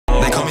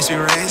me Speed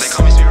Race.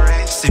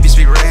 CB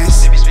Speed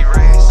Race.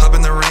 Hop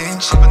in the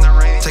range.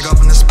 Take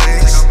off into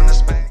space.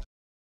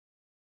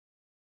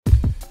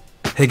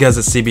 Hey guys,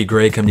 it's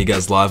cbgray coming to you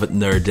guys live with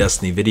another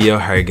Destiny video.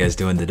 How are you guys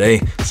doing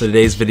today? So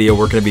today's video,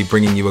 we're going to be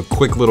bringing you a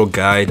quick little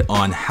guide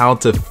on how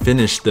to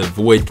finish the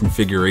Void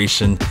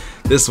configuration.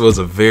 This was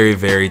a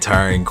very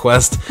tiring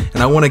quest,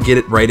 and I want to get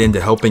it right into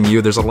helping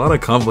you. There's a lot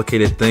of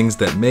complicated things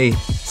that may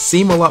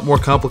seem a lot more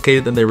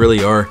complicated than they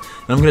really are,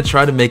 and I'm going to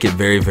try to make it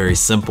very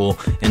simple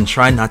and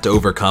try not to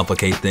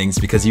overcomplicate things,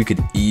 because you could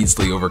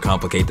easily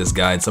overcomplicate this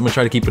guide. So I'm going to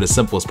try to keep it as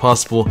simple as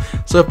possible.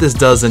 So if this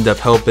does end up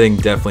helping,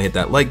 definitely hit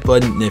that like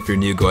button, and if you're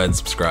new, go ahead and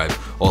subscribe.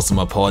 Also, I'm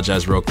going to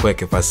apologize real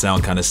quick if I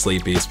sound kind of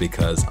sleepy. It's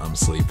because I'm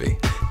sleepy.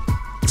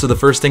 So the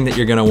first thing that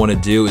you're going to want to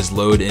do is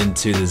load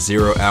into the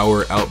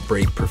 0-hour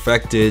Outbreak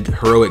Perfected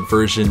heroic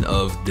version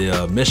of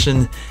the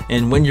mission.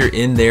 And when you're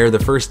in there, the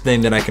first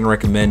thing that I can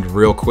recommend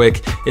real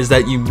quick is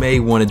that you may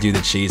want to do the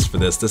cheese for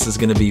this. This is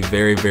going to be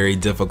very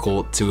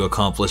difficult to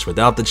accomplish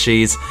without the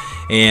cheese,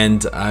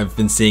 and I've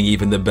been seeing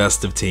even the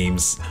best of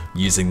teams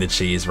using the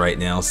cheese right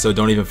now. So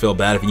don't even feel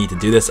bad if you need to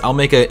do this. I'll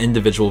make an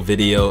individual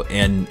video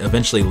and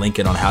eventually link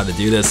it on how to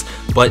do this.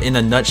 But in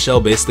a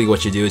nutshell, basically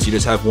what you do is you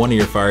just have one of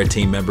your fire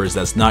team members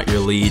that's not your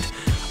lead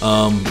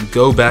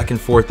go back and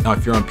forth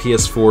if you're on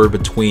PS4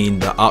 between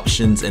the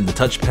options and the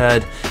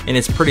touchpad, and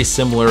it's pretty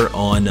similar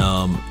on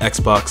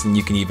Xbox, and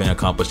you can even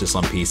accomplish this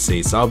on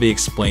PC. So I'll be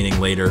explaining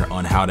later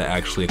on how to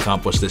actually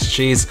accomplish this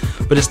cheese,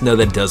 but just know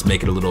that it does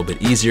make it a little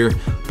bit easier.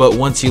 But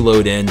once you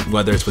load in,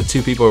 whether it's with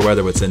 2 people or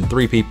whether it's in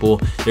 3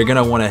 people, you're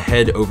gonna want to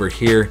head over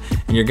here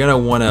and you're gonna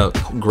want to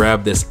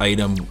grab this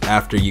item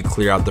after you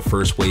clear out the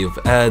first wave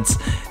of ads,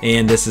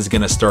 and this is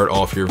gonna start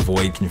off your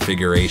Void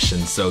configuration.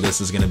 So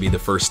this is gonna be the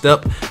first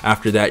step.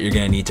 After that, you're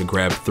going to need to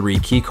grab 3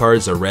 key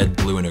cards, a red,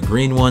 blue, and a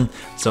green one.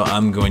 So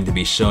I'm going to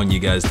be showing you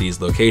guys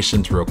these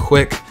locations real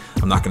quick.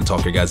 I'm not going to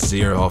talk your guys'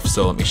 ear off,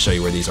 so let me show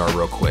you where these are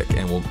real quick,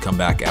 and we'll come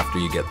back after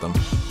you get them.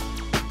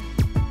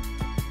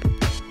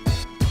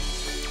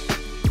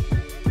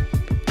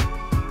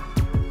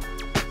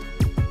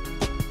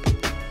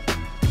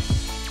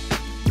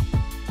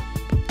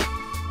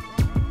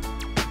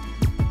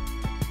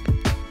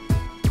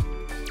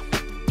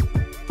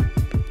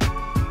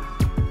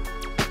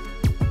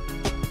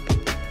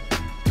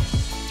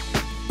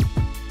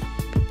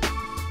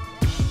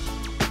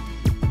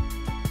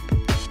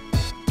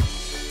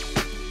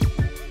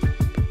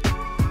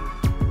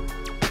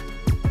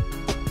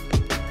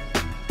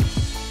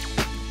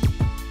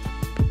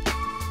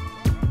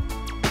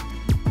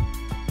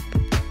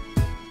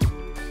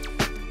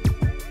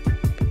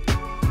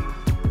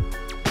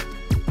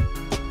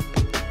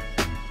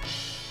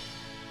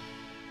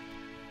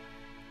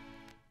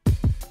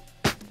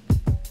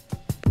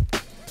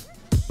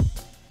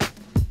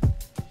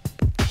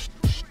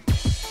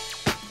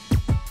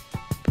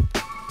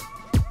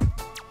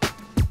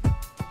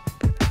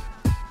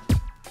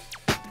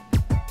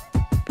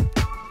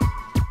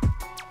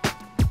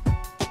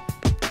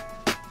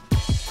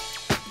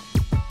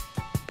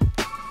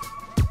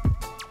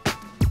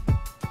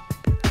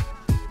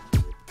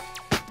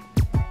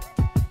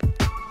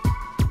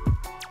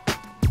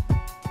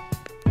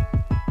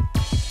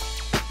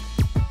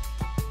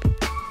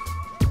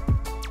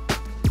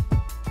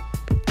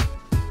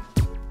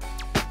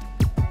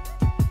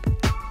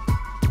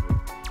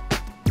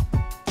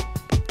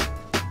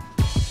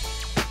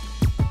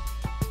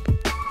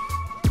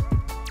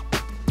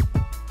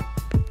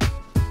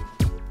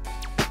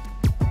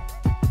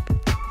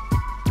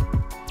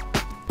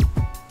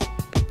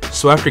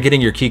 So after getting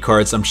your key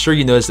cards, I'm sure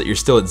you noticed that you're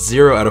still at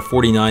 0 out of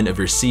 49 of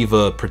your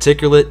SIVA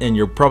particulate, and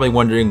you're probably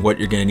wondering what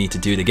you're going to need to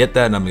do to get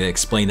that, and I'm going to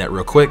explain that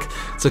real quick.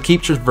 So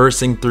keep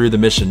traversing through the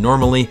mission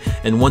normally,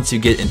 and once you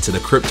get into the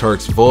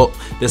Cryptarch's vault,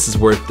 this is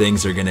where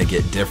things are going to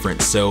get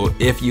different. So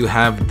if you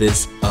have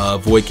this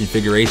Void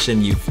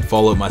configuration, you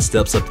follow my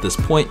steps up to this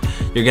point,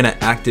 you're going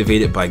to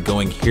activate it by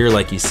going here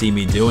like you see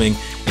me doing,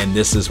 and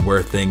this is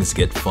where things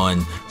get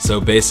fun.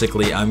 So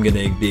basically, I'm going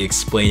to be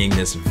explaining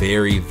this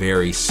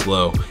very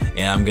slow,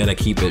 and I'm going to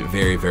keep it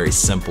very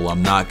simple.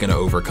 I'm not going to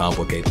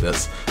overcomplicate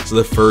this. So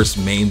the first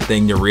main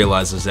thing to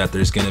realize is that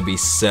there's going to be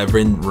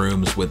 7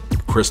 rooms with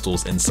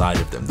crystals inside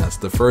of them. That's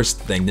the first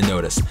thing to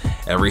notice.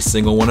 Every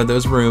single one of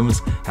those rooms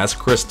has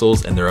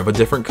crystals, and they're of a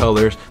different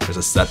color. There's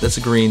a set that's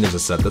green, there's a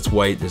set that's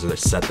white, there's a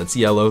set that's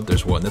yellow,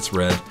 there's one that's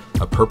red,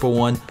 a purple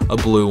one, a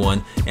blue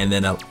one, and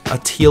then a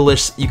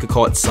tealish, you could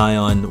call it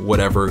cyan,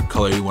 whatever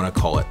color you want to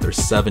call it. There's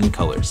 7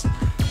 colors.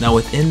 Now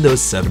within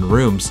those 7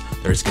 rooms,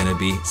 there's going to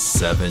be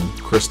 7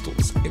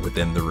 crystals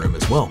within the room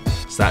as well.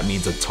 So that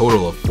means a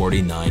total of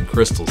 49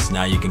 crystals.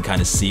 Now you can kind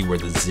of see where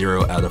the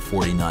 0 out of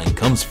 49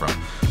 comes from.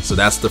 So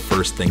that's the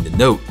first thing to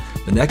note.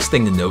 The next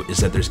thing to note is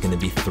that there's going to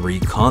be 3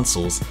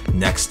 consoles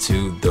next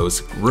to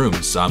those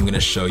rooms. So I'm going to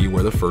show you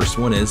where the first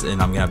one is,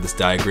 and I'm going to have this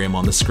diagram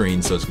on the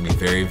screen, so it's going to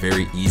be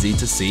very easy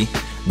to see.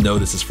 know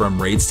this is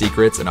from Raid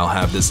Secrets, and I'll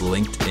have this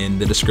linked in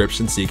the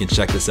description so you can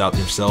check this out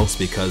yourselves,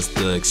 because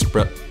the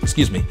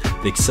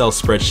Excel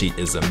spreadsheet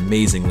is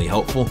amazingly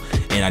helpful,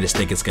 and I just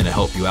think it's going to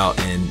help you out,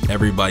 and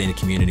everybody in the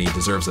community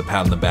deserves a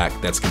pat on the back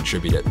that's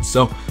contributed.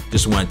 So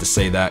just wanted to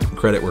say that,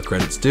 credit where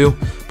credit's due.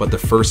 But the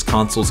first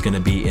console is going to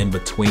be in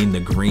between the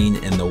green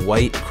and the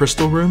white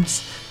crystal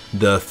rooms.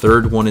 The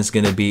third one is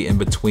going to be in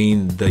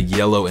between the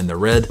yellow and the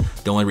red.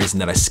 The only reason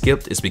that I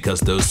skipped is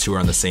because those two are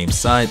on the same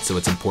side, so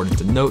it's important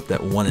to note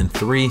that 1 and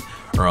 3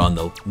 are on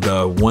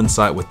the one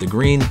side with the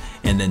green,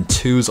 and then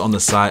 2's on the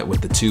side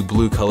with the 2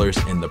 blue colors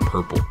and the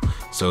purple.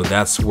 So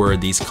that's where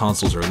these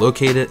consoles are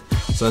located.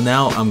 So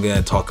now I'm going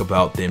to talk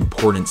about the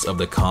importance of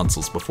the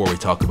consoles before we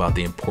talk about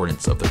the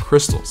importance of the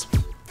crystals.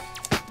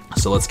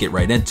 So let's get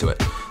right into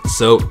it.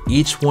 So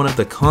each one of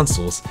the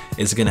consoles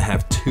is going to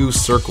have 2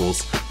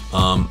 circles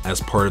as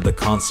part of the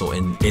console,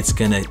 and it's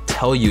going to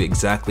tell you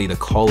exactly the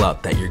call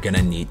out that you're going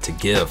to need to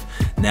give.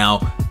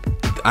 Now,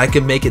 I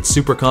could make it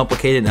super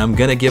complicated, and I'm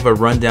going to give a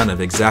rundown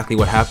of exactly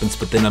what happens,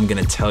 but then I'm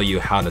going to tell you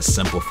how to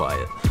simplify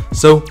it.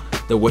 So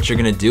what you're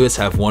going to do is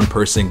have one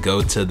person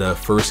go to the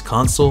first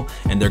console,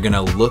 and they're going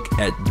to look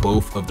at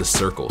both of the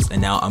circles.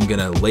 And now I'm going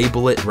to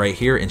label it right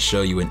here and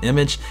show you an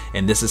image,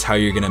 and this is how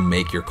you're going to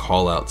make your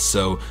call out.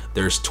 So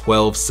there's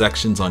 12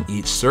 sections on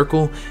each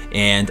circle,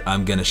 and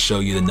I'm going to show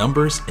you the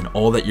numbers, and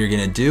all that you're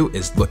going to do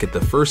is look at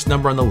the first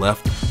number on the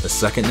left, the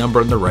second number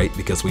on the right,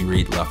 because we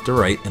read left to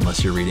right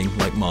unless you're reading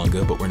like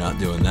manga, but we're not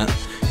doing that.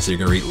 So you're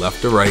going to read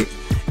left to right,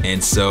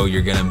 and so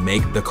you're going to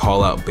make the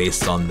call out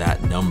based on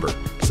that number.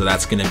 So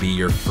that's going to be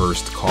your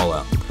first call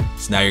out.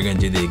 So now you're going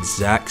to do the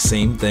exact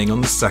same thing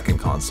on the second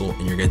console,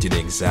 and you're going to do the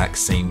exact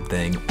same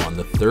thing on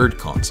the third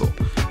console.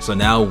 So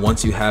now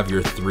once you have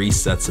your 3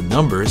 sets of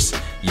numbers,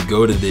 you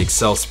go to the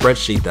Excel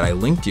spreadsheet that I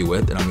linked you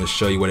with, and I'm going to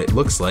show you what it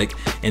looks like,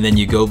 and then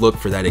you go look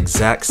for that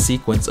exact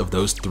sequence of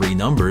those 3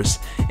 numbers,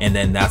 and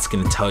then that's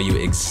going to tell you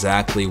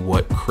exactly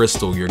what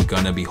crystal you're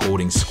going to be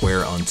holding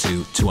square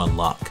onto to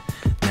unlock.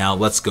 Now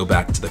let's go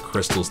back to the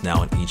crystals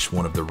now in each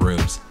one of the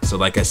rooms. So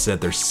like I said,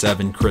 there's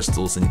 7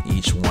 crystals in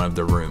each one of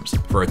the rooms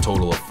for a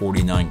total of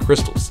 49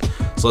 crystals.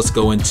 So let's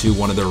go into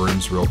one of the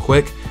rooms real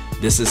quick.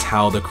 This is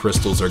how the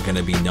crystals are going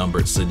to be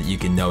numbered so that you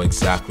can know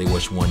exactly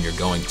which one you're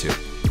going to.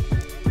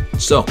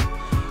 So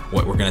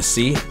what we're going to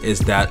see is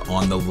that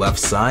on the left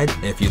side,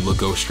 if you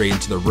go straight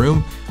into the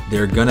room,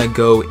 they're going to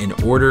go in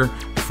order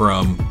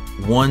from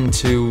 1,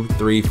 2,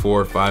 3,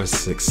 4, 5,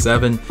 6,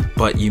 7,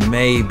 but you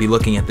may be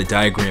looking at the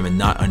diagram and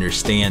not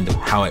understand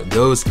how it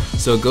goes.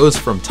 So it goes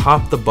from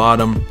top to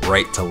bottom,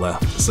 right to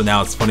left. So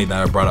now it's funny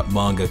that I brought up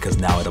manga because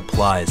now it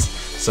applies.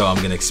 So I'm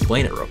going to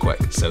explain it real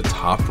quick. So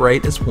top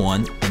right is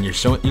 1, and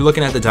you're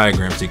looking at the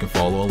diagram so you can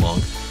follow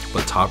along.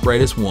 But top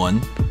right is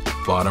 1,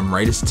 bottom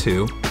right is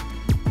 2,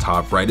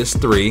 top right is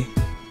 3,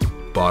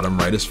 bottom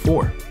right is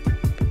 4,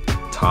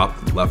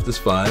 top left is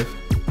 5,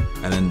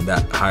 and then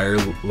that higher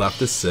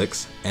left is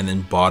 6, and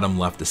then bottom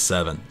left is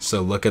 7.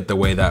 So look at the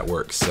way that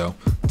works. So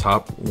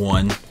top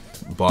 1,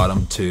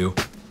 bottom 2,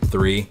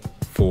 3,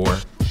 4,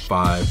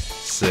 5,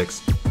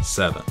 6,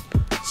 7.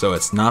 So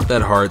it's not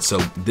that hard. So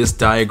this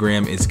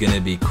diagram is going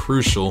to be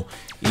crucial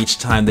each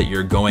time that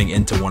you're going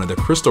into one of the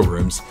crystal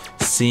rooms,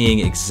 seeing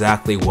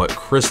exactly what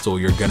crystal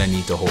you're going to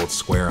need to hold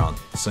square on.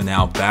 So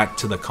now back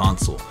to the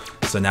console.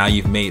 So now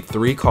you've made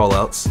 3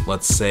 callouts.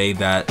 Let's say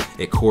that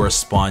it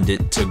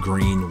corresponded to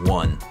green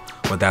 1.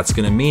 What that's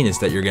going to mean is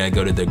that you're going to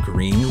go to the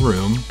green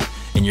room,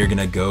 and you're going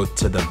to go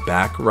to the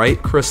back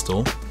right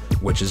crystal,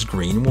 which is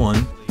green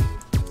 1.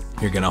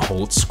 You're going to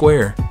hold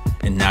square,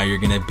 and now you're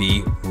going to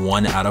be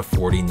 1 out of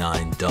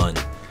 49 done.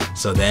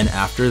 So then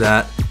after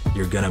that,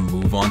 you're going to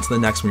move on to the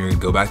next one. You're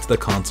going to go back to the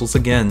consoles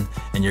again,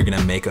 and you're going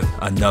to make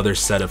another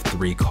set of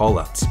 3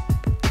 callouts.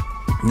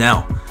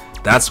 Now,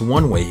 that's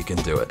one way you can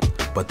do it,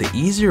 but the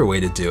easier way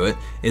to do it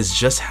is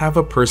just have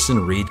a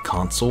person read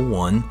console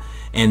 1,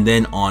 and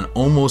then on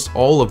almost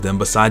all of them,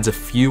 besides a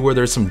few where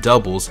there's some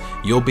doubles,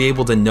 you'll be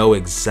able to know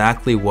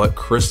exactly what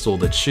crystal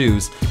to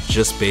choose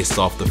just based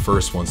off the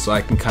first one. So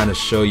I can kind of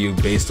show you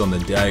based on the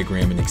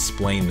diagram and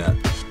explain that.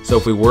 So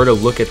if we were to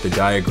look at the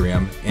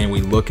diagram and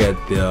we look at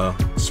the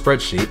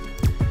spreadsheet,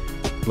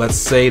 let's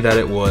say that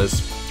it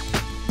was,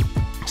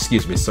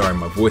 excuse me, sorry,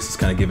 my voice is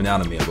kind of giving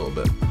out on me a little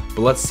bit,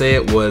 but let's say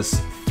it was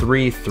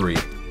 3, 3.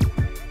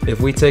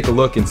 If we take a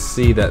look and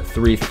see that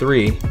 3,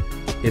 3,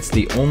 it's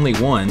the only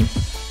one.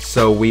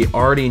 So we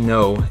already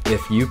know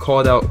if you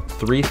called out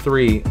 3,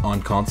 3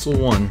 on console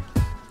 1,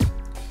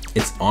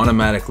 it's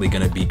automatically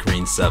going to be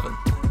green 7.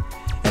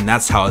 And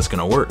that's how it's going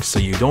to work. So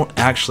you don't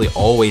actually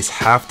always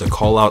have to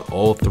call out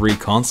all 3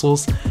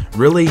 consoles.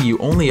 Really, you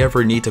only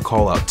ever need to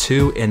call out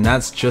 2, and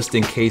that's just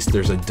in case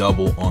there's a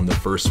double on the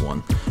first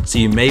one. So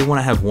you may want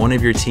to have one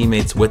of your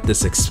teammates with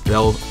this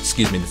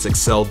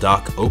Excel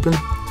doc open,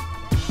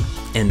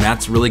 and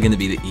that's really going to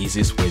be the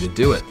easiest way to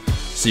do it.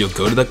 So you'll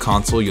go to the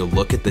console, you'll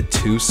look at the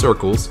 2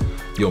 circles,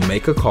 you'll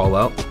make a call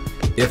out,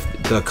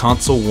 If the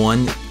console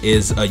 1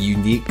 is a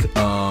unique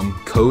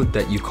code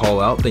that you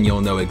call out, then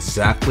you'll know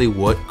exactly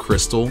what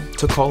crystal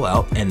to call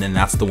out, and then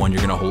that's the one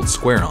you're going to hold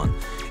square on.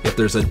 If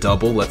there's a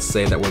double, let's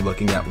say that we're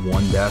looking at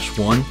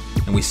 1-1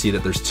 and we see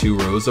that there's 2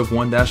 rows of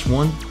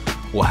 1-1,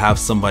 we'll have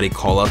somebody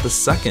call out the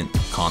second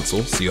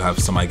console. So you have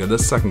somebody go to the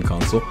second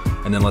console,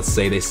 and then let's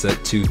say they set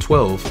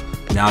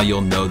 2-12. Now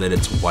you'll know that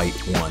it's white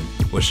 1,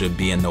 which should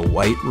be in the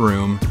white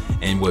room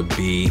and would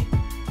be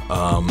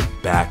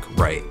back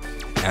right,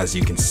 as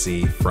you can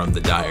see from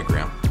the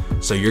diagram.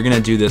 So you're gonna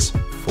do this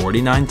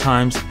 49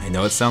 times. I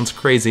know it sounds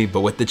crazy,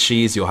 but with the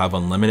cheese, you'll have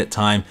unlimited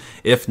time.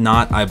 If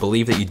not, I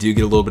believe that you do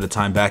get a little bit of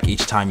time back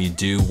each time you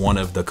do one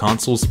of the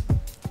consoles.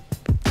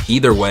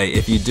 Either way,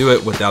 if you do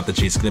it without the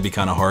cheese, it's gonna be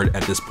kind of hard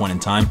at this point in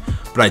time,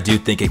 but I do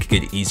think it could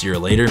get easier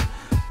later.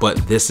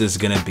 But this is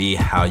gonna be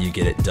how you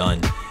get it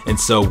done. And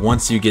so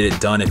once you get it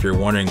done, if you're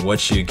wondering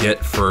what you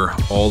get for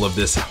all of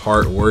this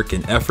hard work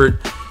and effort,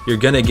 you're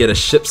gonna get a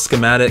ship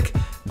schematic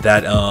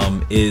that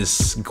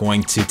is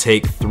going to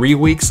take 3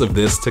 weeks of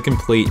this to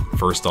complete.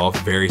 First off,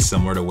 very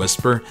similar to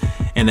Whisper,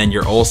 and then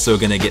you're also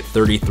gonna get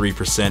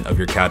 33% of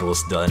your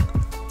catalyst done.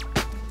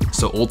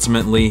 So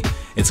ultimately,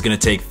 it's gonna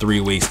take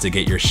 3 weeks to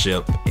get your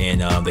ship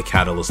and the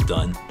catalyst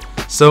done.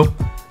 So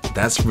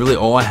that's really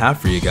all I have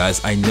for you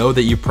guys. I know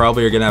that you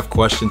probably are gonna have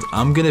questions.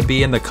 I'm gonna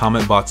be in the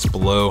comment box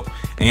below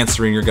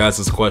answering your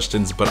guys'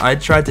 questions, but I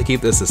tried to keep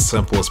this as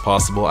simple as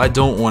possible. I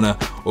don't wanna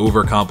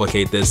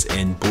overcomplicate this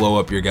and blow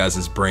up your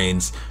guys'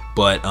 brains,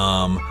 but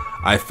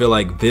I feel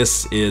like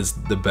this is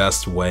the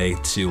best way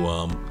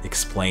to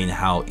explain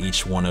how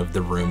each one of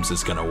the rooms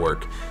is gonna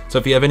work. So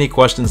if you have any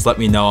questions, let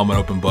me know. I'm an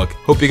open book.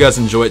 Hope you guys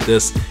enjoyed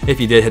this. If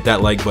you did, hit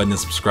that like button and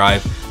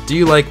subscribe. Do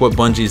you like what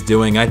Bungie's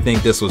doing? I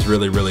think this was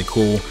really, really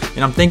cool,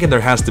 and I'm thinking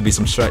there has to be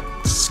some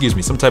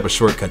type of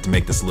shortcut to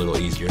make this a little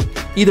easier.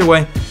 Either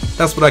way,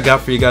 that's what I got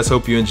for you guys.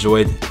 Hope you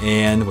enjoyed,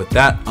 and with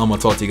that, I'm gonna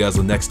talk to you guys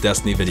in the next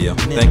Destiny video.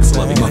 Thanks,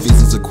 love you guys. My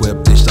feces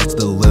equipped, they shots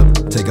to the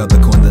lip. Take out the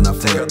coin, then I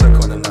flip.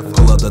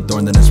 Pull out the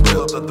thorn, then it's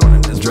ripped.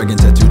 Dragon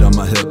tattooed on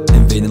my hip,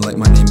 invading like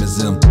my name is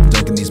Zim.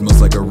 Dunking these moves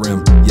like a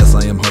rim. Yes,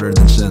 I am harder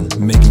than Shin,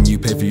 making you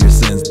pay for your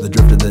sins. The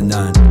drift of the 9,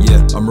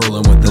 yeah, I'm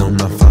rolling with them.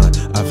 No, I'm not fine,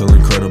 I feel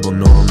incredible.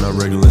 No, I'm not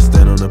regular.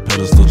 Stand on a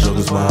pedestal,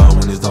 Joker's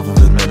wild when he's off of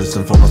his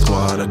medicine. For my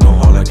squad, I go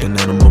hard like an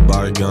animal.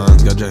 Body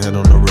guns, got your head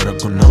on the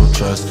reticle, no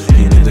trust.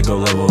 You need to go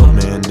level a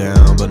man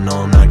down, but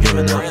no, I'm not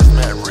giving up.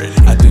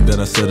 I think that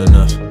I said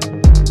enough.